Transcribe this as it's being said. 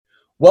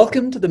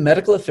Welcome to the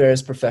Medical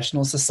Affairs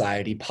Professional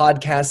Society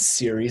podcast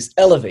series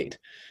Elevate,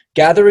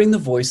 gathering the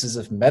voices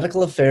of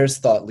medical affairs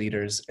thought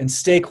leaders and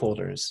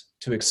stakeholders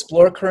to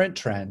explore current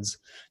trends,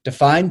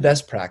 define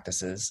best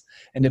practices,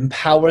 and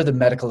empower the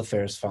medical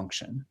affairs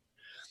function.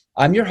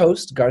 I'm your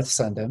host, Garth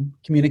Sundem,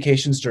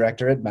 Communications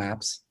Director at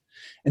MAPS,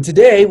 and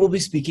today we'll be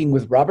speaking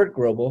with Robert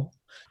Grobel,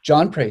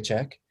 John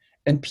Prachek,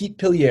 and Pete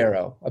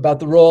Pigliero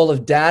about the role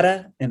of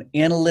data and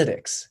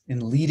analytics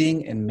in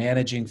leading and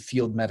managing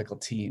field medical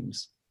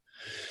teams.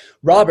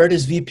 Robert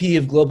is VP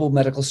of Global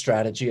Medical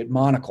Strategy at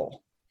Monocl.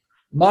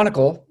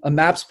 Monocl, a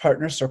MAPS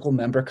Partner Circle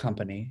member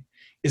company,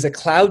 is a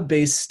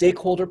cloud-based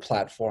stakeholder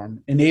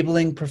platform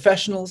enabling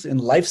professionals in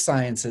life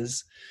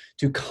sciences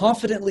to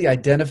confidently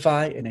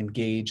identify and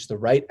engage the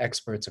right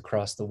experts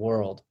across the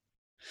world.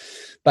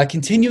 By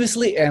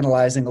continuously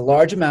analyzing a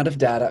large amount of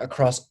data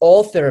across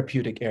all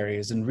therapeutic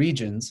areas and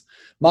regions,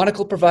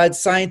 Monocl provides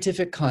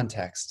scientific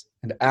context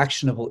and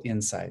actionable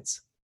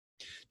insights.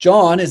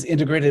 John is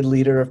integrated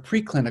leader of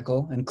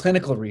preclinical and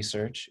clinical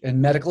research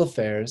and medical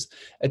affairs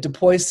at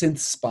DuPuy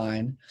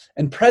Spine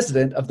and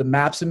president of the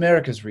MAPS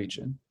Americas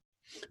region.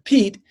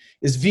 Pete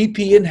is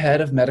VP and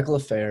head of medical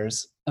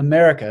affairs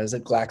Americas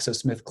at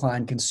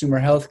GlaxoSmithKline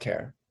Consumer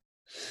Healthcare.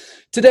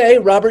 Today,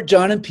 Robert,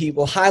 John, and Pete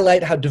will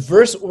highlight how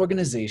diverse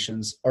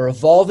organizations are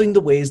evolving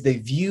the ways they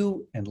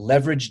view and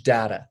leverage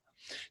data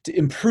to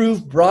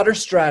improve broader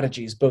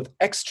strategies both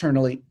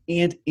externally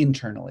and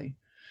internally.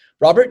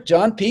 Robert,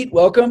 John, Pete,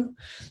 welcome.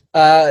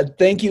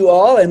 Thank you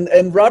all.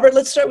 And Robert,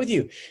 let's start with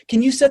you.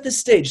 Can you set the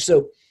stage?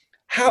 So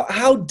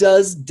how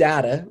does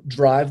data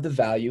drive the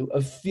value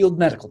of field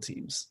medical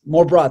teams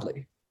more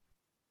broadly?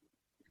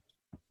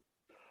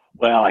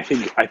 Well, I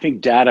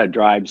think data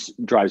drives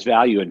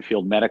value in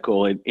field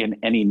medical in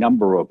any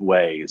number of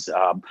ways,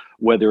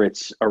 whether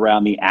it's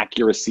around the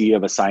accuracy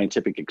of a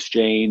scientific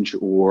exchange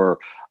or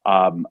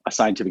a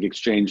scientific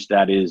exchange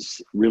that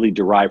is really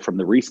derived from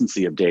the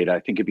recency of data. I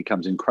think it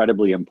becomes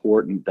incredibly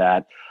important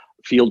that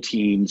field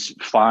teams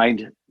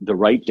find the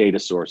right data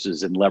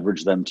sources and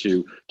leverage them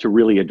to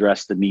really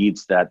address the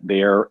needs that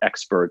their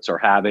experts are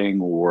having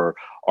or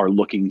are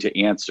looking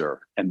to answer,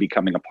 and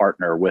becoming a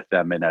partner with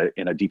them in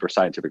a deeper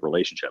scientific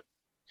relationship.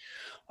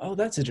 Oh,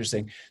 that's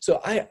interesting. So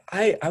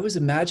I was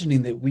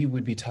imagining that we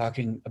would be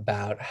talking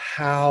about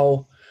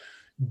how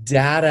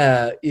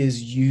data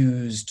is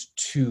used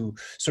to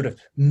sort of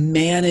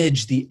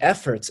manage the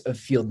efforts of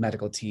field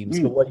medical teams.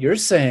 But what you're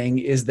saying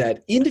is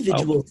that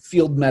individual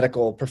field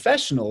medical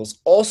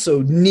professionals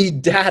also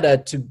need data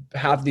to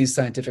have these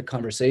scientific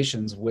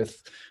conversations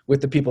with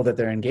the people that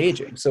they're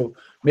engaging. So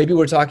maybe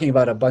we're talking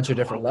about a bunch of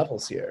different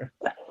levels here.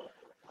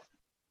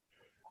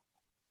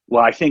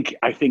 Well, I think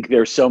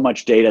there's so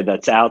much data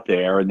that's out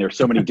there, and there's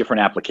so many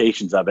different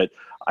applications of it.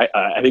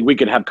 I think we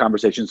could have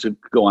conversations that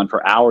go on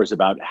for hours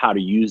about how to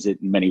use it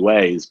in many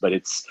ways, but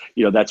it's,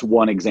 that's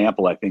one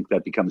example I think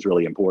that becomes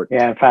really important.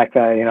 Yeah, in fact,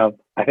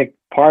 I think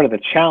part of the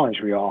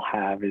challenge we all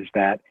have is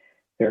that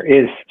there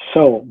is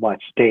so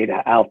much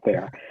data out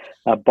there,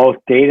 both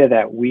data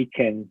that we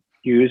can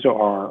use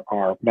or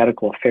our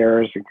medical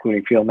affairs,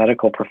 including field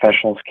medical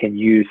professionals, can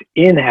use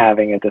in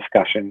having a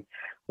discussion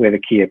with a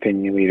key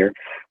opinion leader,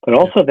 but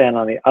also then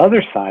on the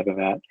other side of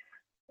that,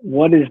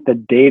 what is the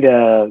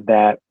data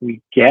that we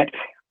get,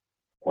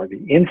 or the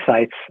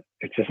insights,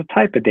 it's just a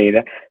type of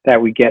data that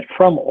we get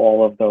from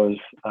all of those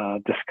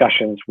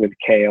discussions with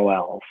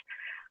KOLs.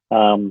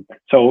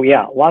 So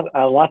yeah,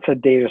 lots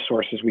of data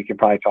sources we could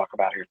probably talk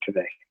about here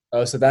today.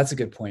 Oh, so that's a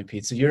good point,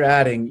 Pete. So you're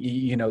adding,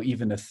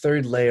 even a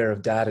third layer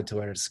of data to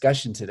our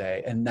discussion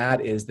today, and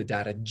that is the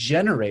data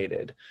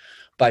generated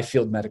by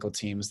field medical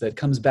teams that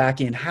comes back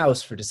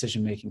in-house for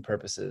decision-making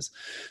purposes.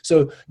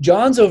 So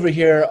John's over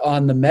here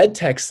on the med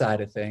tech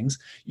side of things.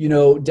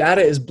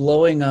 Data is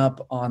blowing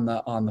up on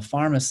the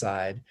pharma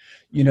side.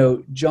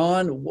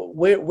 John,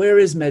 where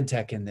is med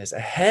tech in this?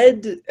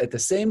 Ahead, at the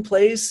same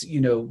place,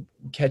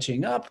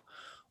 catching up?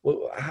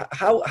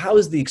 How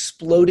is the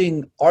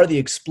exploding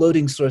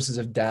sources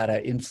of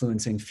data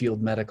influencing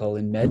field medical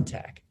and med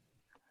tech?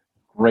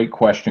 Great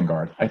question,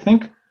 Garth. I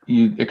think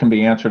it can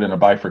be answered in a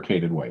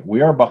bifurcated way.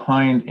 We are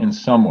behind in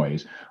some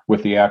ways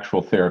with the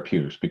actual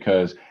therapeutics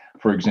because,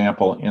 for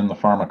example, in the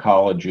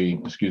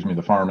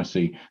the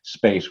pharmacy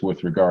space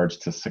with regards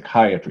to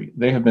psychiatry,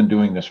 they have been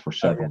doing this for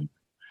several years.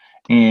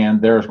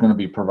 And there's going to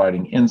be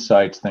providing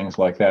insights, things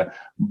like that,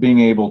 being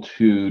able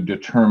to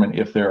determine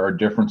if there are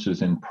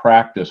differences in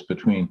practice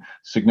between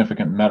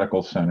significant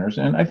medical centers.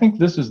 And I think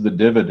this is the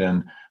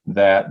dividend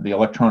that the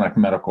electronic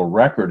medical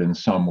record in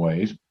some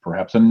ways,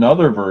 perhaps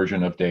another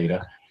version of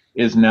data,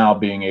 is now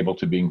being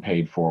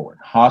paid forward.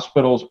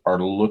 Hospitals are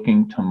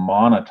looking to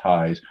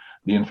monetize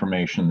the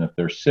information that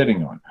they're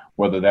sitting on,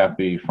 whether that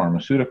be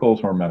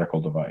pharmaceuticals or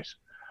medical device.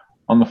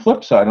 On the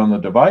flip side, on the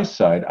device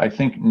side, I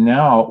think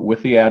now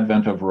with the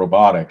advent of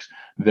robotics,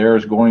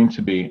 there's going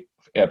to be,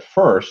 at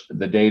first,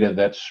 the data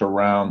that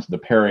surrounds the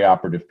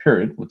perioperative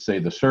period, let's say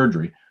the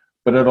surgery,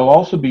 but it'll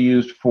also be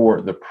used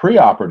for the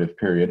preoperative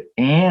period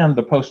and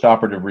the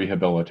postoperative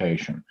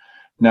rehabilitation.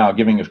 Now,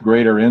 giving us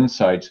greater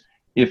insights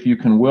if you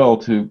can will,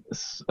 to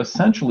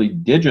essentially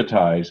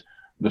digitize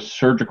the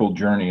surgical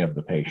journey of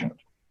the patient,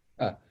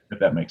 if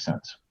that makes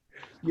sense.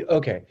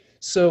 Okay.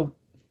 So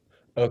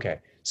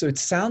it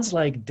sounds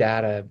like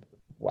data.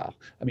 Wow.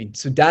 I mean,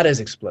 so data is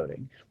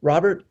exploding.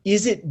 Robert,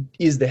 is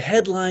the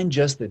headline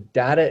just that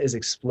data is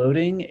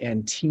exploding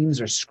and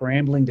teams are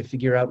scrambling to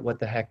figure out what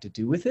the heck to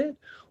do with it?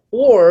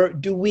 Or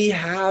do we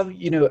have,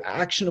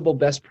 actionable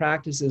best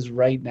practices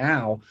right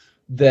now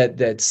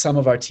that some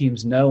of our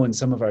teams know and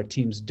some of our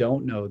teams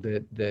don't know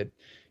that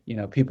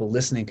people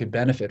listening could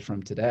benefit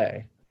from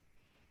today?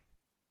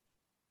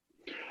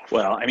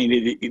 Well, I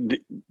mean,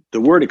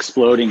 the word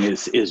exploding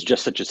is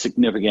just such a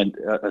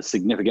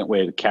significant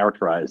way to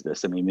characterize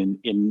this. I mean,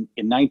 in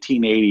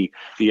 1980,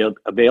 the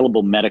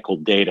available medical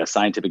data,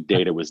 scientific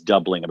data, was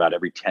doubling about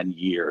every 10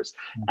 years.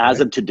 Okay.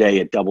 As of today,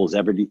 it doubles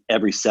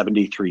every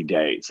 73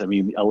 days. I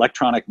mean,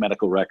 electronic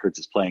medical records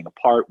is playing a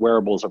part.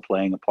 Wearables are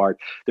playing a part.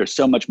 There's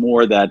so much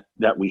more that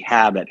we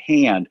have at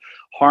hand.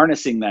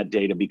 Harnessing that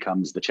data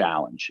becomes the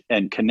challenge,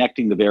 and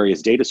connecting the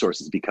various data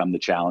sources become the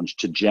challenge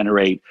to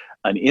generate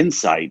an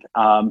insight.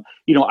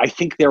 I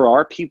think there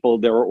are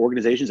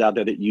organizations out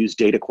there that use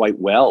data quite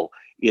well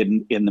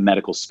in the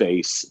medical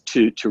space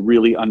to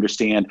really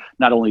understand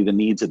not only the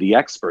needs of the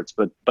experts,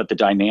 but the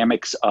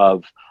dynamics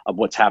of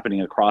what's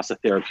happening across a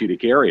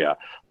therapeutic area.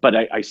 But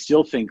I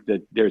still think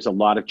that there's a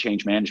lot of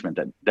change management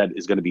that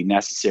is going to be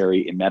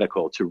necessary in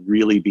medical to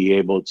really be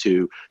able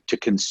to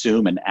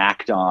consume and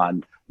act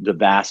on the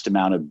vast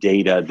amount of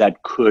data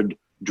that could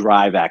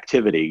drive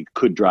activity,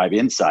 could drive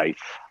insight.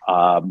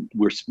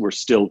 We're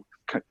still,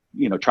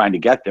 trying to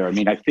get there. I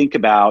mean, I think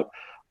about,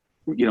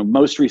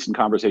 most recent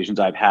conversations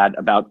I've had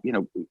about,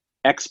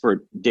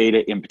 expert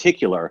data in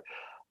particular.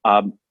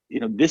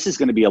 This is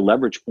going to be a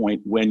leverage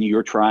point when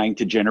you're trying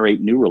to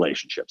generate new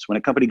relationships. When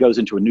a company goes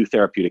into a new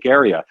therapeutic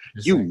area,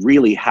 you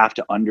really have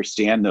to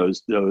understand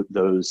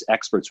those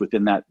experts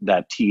within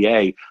that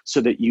TA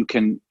so that you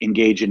can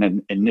engage in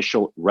an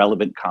initial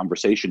relevant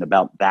conversation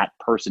about that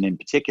person in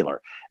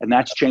particular. And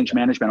that's change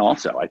management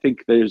also. I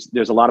think there's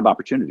a lot of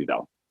opportunity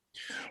though.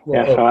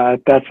 Well, yeah,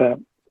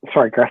 so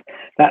sorry, Chris.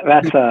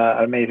 That's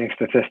an amazing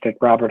statistic,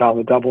 Robert, on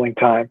the doubling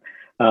time.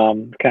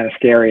 Kind of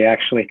scary,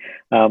 actually.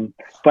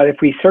 But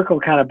if we circle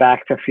kind of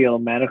back to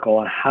field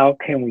medical and how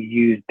can we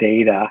use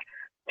data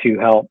to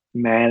help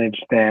manage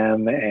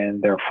them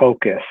and their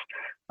focus,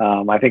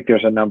 I think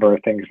there's a number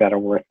of things that are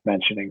worth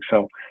mentioning.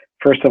 So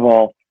first of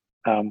all,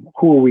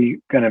 who are we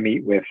going to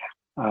meet with?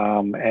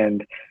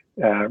 And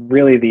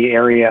really the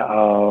area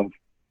of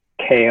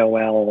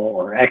KOL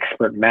or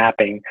expert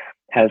mapping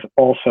has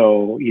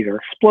also either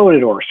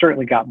exploded or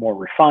certainly got more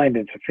refined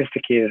and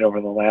sophisticated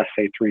over the last,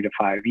 say, 3 to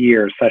 5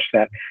 years, such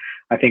that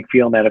I think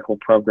field medical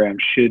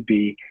programs should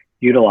be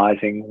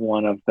utilizing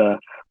one of the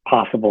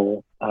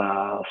possible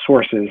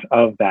sources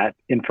of that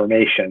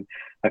information.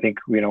 I think,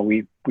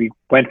 we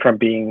went from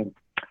being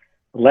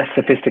less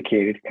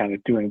sophisticated, kind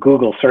of doing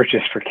Google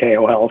searches for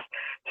KOLs,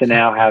 to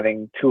now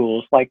having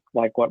tools like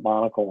what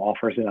Monocle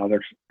offers and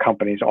other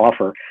companies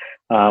offer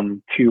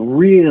to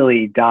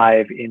really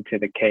dive into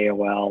the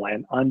KOL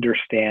and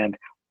understand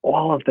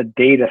all of the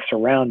data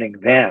surrounding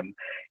them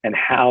and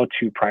how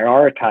to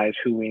prioritize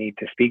who we need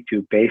to speak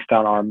to based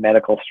on our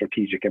medical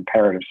strategic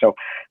imperatives. So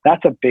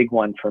that's a big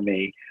one for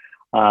me.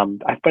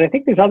 But I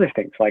think there's other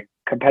things like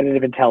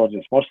competitive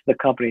intelligence. Most of the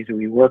companies that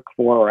we work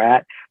for or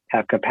at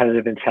have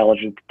competitive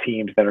intelligence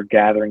teams that are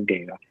gathering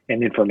data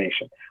and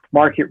information.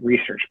 Market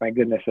research, my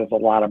goodness, there's a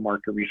lot of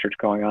market research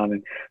going on.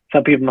 And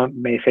some people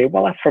may say,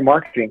 well, that's for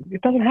marketing.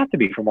 It doesn't have to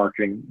be for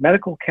marketing.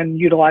 Medical can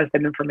utilize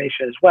that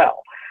information as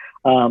well.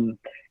 And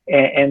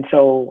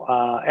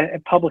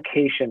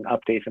publication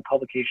updates and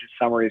publication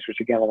summaries, which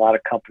again, a lot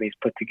of companies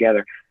put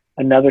together,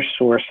 another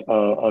source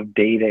of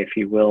data, if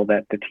you will,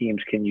 that the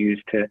teams can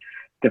use to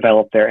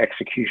develop their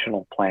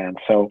executional plan.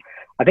 So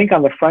I think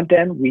on the front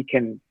end, we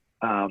can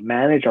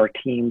manage our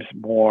teams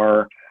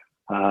more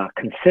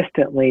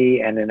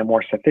consistently and in a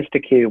more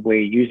sophisticated way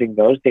using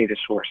those data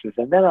sources.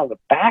 And then on the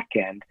back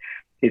end,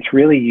 it's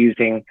really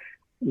using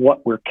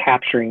what we're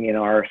capturing in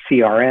our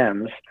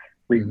CRMs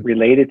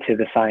related to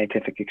the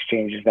scientific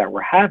exchanges that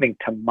we're having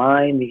to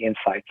mine the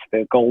insights,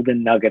 the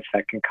golden nuggets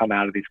that can come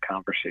out of these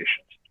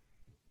conversations.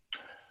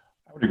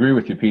 I would agree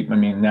with you, Pete. I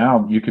mean,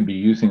 now you could be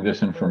using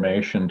this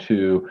information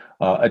to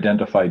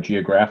identify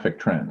geographic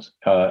trends,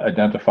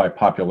 identify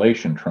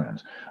population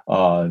trends.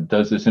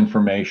 Does this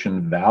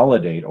information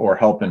validate or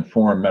help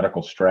inform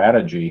medical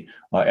strategy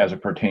as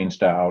it pertains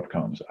to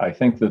outcomes? I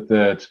think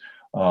that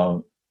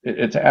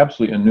it's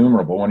absolutely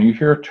innumerable. When you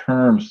hear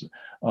terms,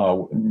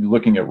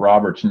 looking at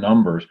Robert's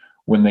numbers,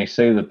 when they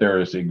say that there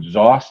is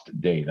exhaust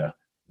data,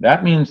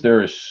 that means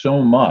there is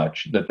so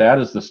much that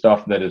is the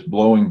stuff that is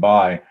blowing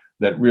by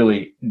that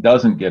really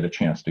doesn't get a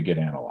chance to get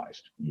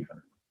analyzed even.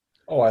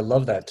 Oh, I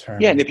love that term.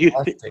 Yeah, and if you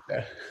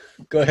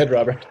go ahead,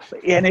 Robert.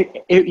 And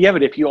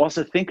but if you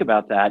also think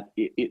about that,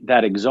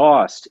 that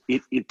exhaust,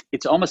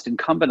 it's almost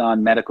incumbent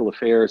on medical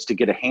affairs to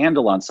get a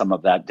handle on some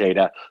of that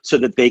data so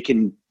that they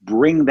can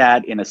bring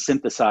that in a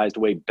synthesized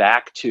way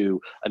back to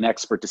an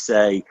expert to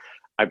say,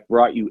 I've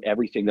brought you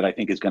everything that I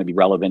think is going to be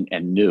relevant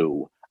and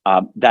new.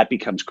 That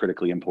becomes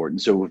critically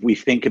important. So if we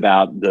think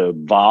about the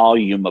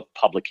volume of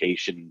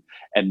publication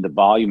and the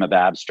volume of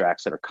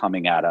abstracts that are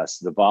coming at us,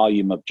 the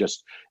volume of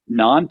just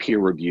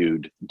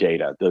non-peer-reviewed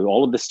data,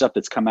 all of the stuff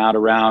that's come out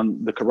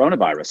around the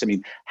coronavirus. I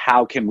mean,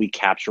 how can we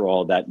capture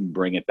all of that and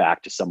bring it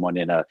back to someone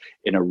in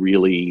a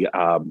really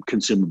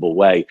consumable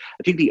way?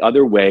 I think the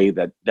other way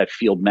that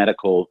field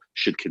medical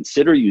should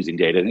consider using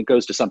data, and it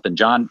goes to something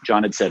John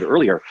had said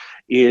earlier,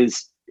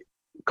 is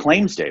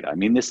claims data. I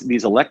mean, the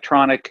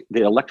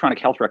electronic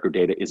health record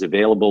data is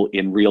available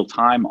in real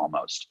time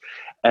almost.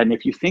 And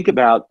if you think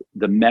about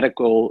the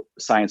medical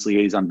science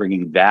liaison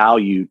bringing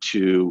value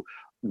to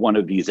one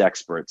of these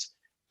experts,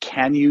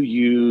 can you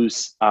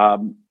use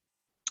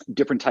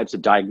different types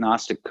of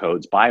diagnostic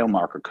codes,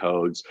 biomarker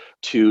codes,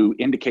 to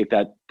indicate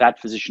that that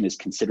physician is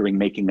considering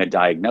making a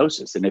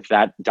diagnosis? And if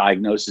that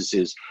diagnosis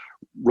is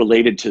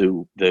related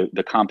to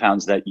the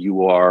compounds that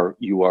you are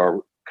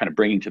kind of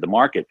bringing to the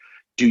market,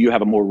 do you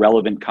have a more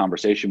relevant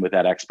conversation with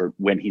that expert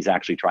when he's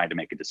actually trying to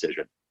make a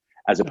decision,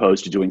 as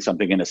opposed to doing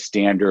something in a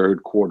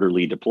standard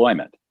quarterly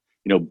deployment?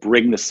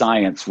 Bring the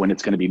science when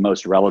it's going to be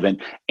most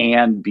relevant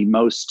and be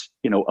most,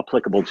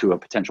 applicable to a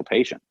potential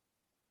patient.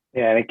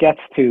 Yeah, and it gets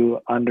to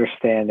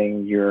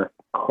understanding your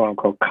quote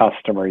unquote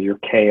customer, your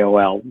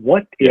KOL.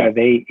 What are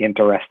they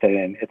interested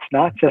in? It's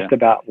not just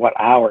about what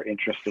our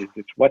interest is,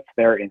 it's what's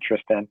their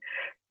interest in.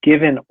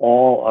 Given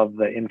all of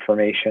the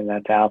information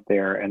that's out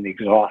there and the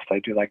exhaust, I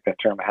do like that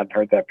term, I hadn't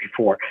heard that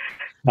before.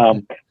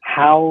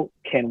 How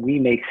can we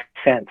make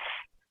sense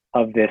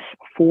of this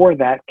for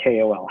that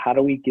KOL? How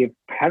do we do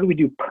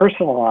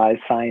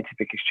personalized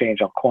scientific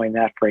exchange? I'll coin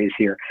that phrase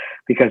here,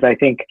 because I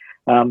think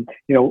one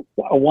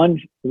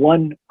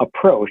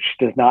approach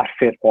does not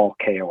fit all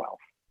KOLs.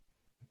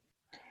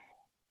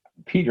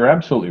 Pete, you're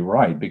absolutely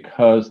right,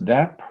 because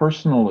that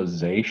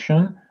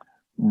personalization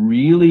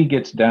really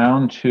gets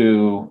down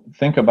to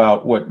think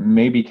about what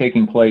may be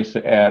taking place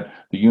at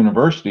the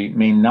university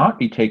may not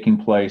be taking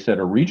place at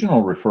a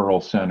regional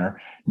referral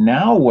center.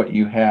 Now what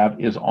you have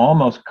is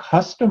almost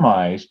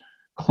customized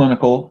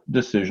clinical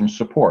decision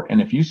support.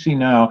 And if you see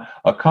now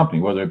a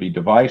company, whether it be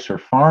device or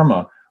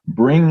pharma,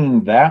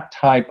 bringing that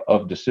type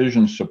of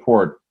decision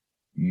support,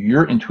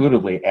 you're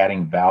intuitively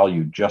adding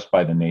value just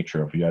by the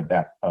nature of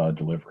that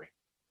delivery.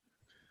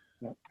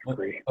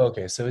 Agree.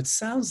 Okay, so it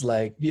sounds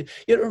like it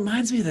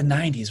reminds me of the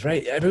 90s,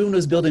 right? Everyone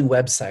was building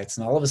websites,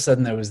 and all of a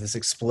sudden there was this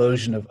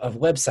explosion of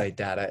website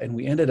data, and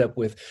we ended up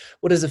with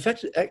what is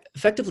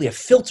effectively a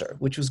filter,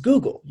 which was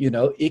Google.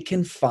 It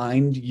can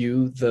find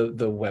you the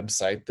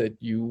website that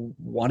you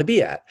want to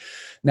be at.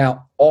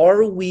 Now,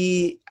 are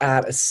we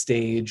at a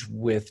stage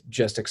with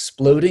just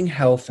exploding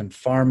health and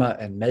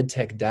pharma and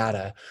medtech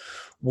data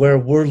where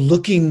we're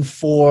looking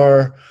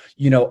for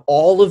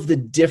all of the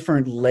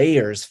different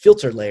layers,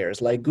 filter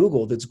layers like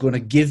Google, that's going to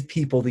give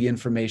people the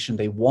information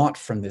they want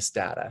from this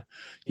data?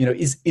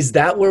 Is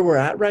that where we're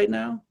at right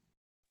now?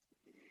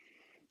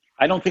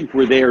 I don't think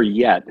we're there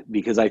yet,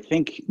 because I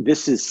think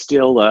this is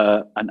still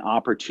an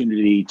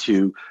opportunity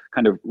to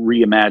kind of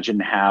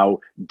reimagine how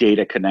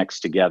data connects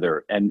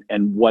together and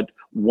what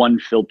one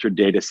filtered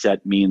data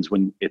set means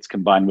when it's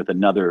combined with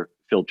another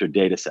filtered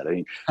data set. I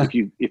mean,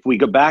 if we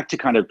go back to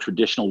kind of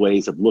traditional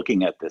ways of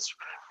looking at this,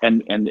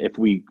 and if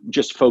we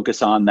just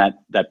focus on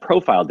that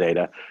profile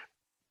data,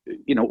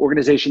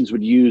 organizations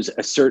would use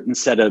a certain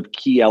set of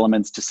key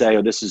elements to say,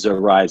 oh, this is a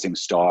rising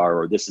star,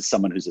 or this is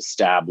someone who's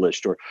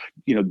established, or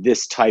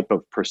this type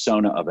of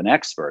persona of an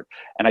expert.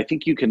 And I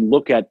think you can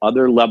look at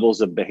other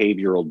levels of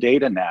behavioral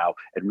data now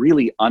and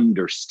really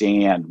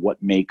understand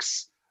what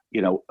makes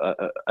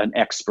an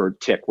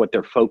expert tick, what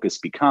their focus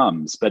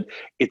becomes. But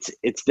it's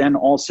then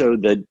also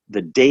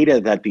the data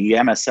that the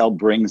MSL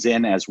brings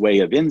in as way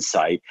of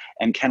insight,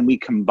 and can we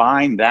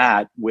combine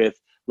that with,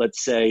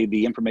 let's say,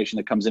 the information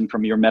that comes in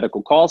from your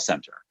medical call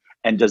center,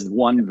 and does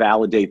one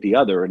validate the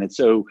other? And it's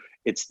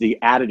the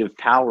additive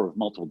power of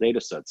multiple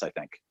data sets, I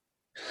think.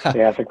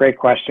 Yeah, it's a great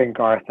question,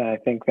 Garth. And I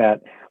think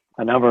that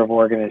a number of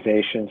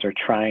organizations are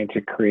trying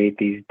to create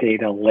these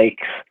data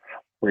lakes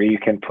where you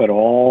can put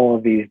all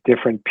of these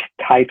different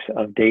types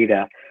of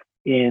data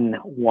in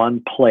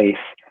one place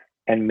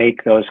and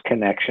make those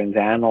connections,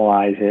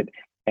 analyze it,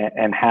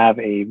 and have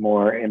a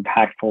more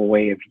impactful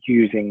way of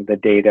using the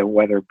data,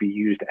 whether it be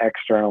used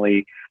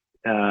externally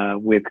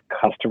with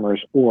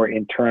customers or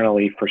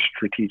internally for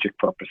strategic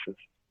purposes.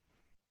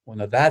 Well,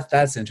 now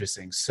that's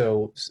interesting.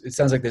 So it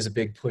sounds like there's a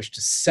big push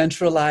to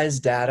centralize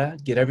data,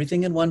 get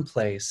everything in one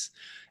place,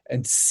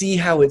 and see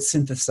how it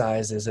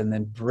synthesizes, and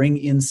then bring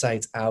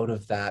insights out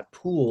of that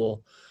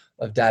pool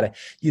of data.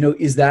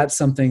 Is that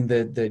something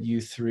that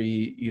you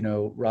three,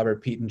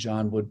 Robert, Pete, and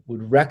John would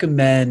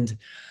recommend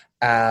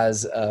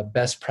as a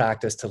best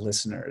practice to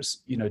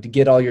listeners, to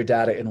get all your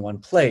data in one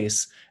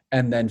place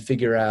and then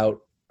figure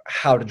out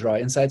how to draw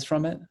insights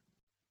from it?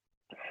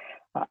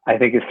 I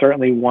think it's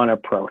certainly one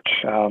approach.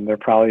 There are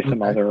probably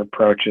some other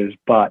approaches,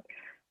 but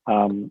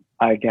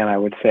again, I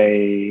would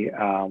say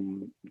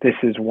this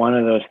is one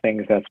of those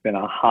things that's been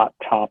a hot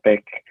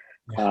topic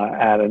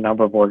at a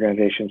number of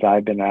organizations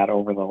I've been at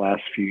over the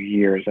last few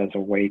years as a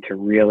way to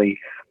really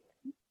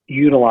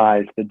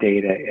utilize the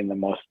data in the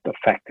most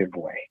effective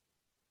way.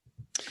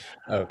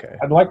 Okay.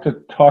 I'd like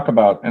to talk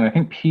about, and I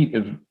think Pete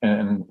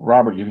and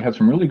Robert, you've had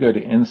some really good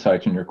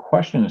insights, and your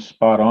question is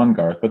spot on,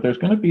 Garth, but there's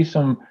going to be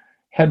some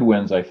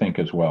headwinds, I think,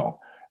 as well.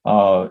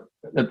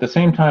 At the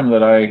same time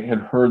that I had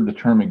heard the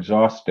term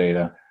exhaust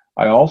data,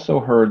 I also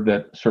heard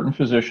that certain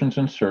physicians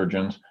and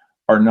surgeons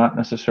are not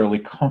necessarily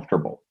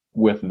comfortable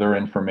with their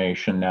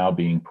information now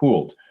being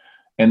pooled.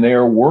 And they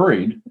are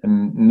worried,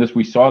 and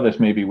we saw this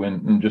maybe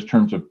when in just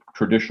terms of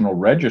traditional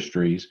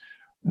registries,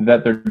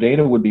 that their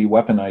data would be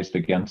weaponized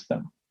against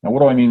them. Now,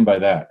 what do I mean by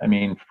that? I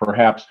mean,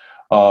 perhaps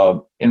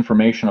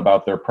information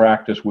about their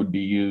practice would be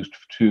used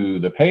to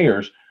the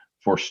payers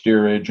for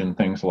steerage and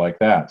things like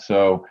that.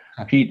 So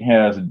Pete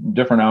has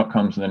different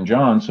outcomes than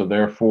John, so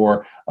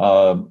therefore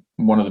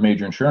one of the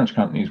major insurance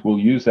companies will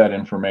use that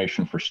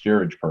information for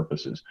steerage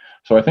purposes.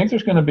 So I think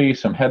there's going to be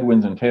some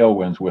headwinds and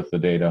tailwinds with the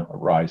data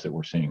rise that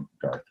we're seeing,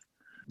 Garth.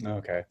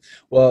 Okay.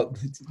 Well,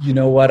 you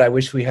know what? I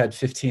wish we had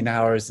 15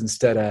 hours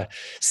instead of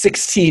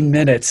 16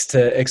 minutes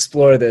to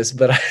explore this,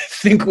 but I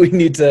think we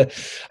need to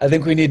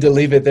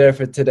leave it there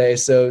for today.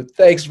 So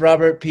thanks,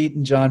 Robert, Pete,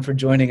 and John for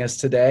joining us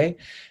today.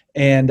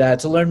 And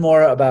to learn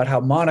more about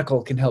how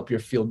Monocl can help your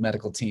field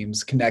medical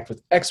teams connect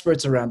with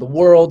experts around the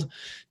world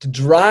to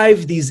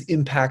drive these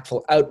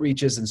impactful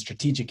outreaches and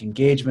strategic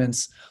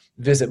engagements,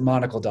 visit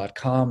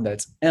monocl.com.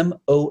 That's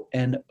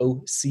MONOCL.com.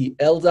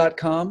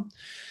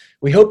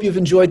 We hope you've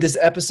enjoyed this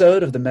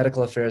episode of the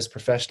Medical Affairs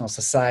Professional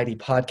Society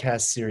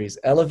podcast series,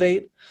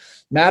 Elevate.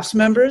 MAPS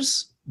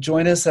members,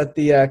 join us at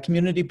the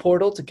community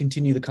portal to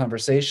continue the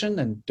conversation,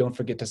 and don't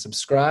forget to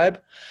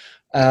subscribe.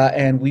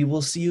 And we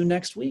will see you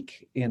next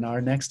week in our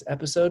next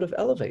episode of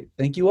Elevate.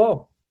 Thank you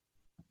all.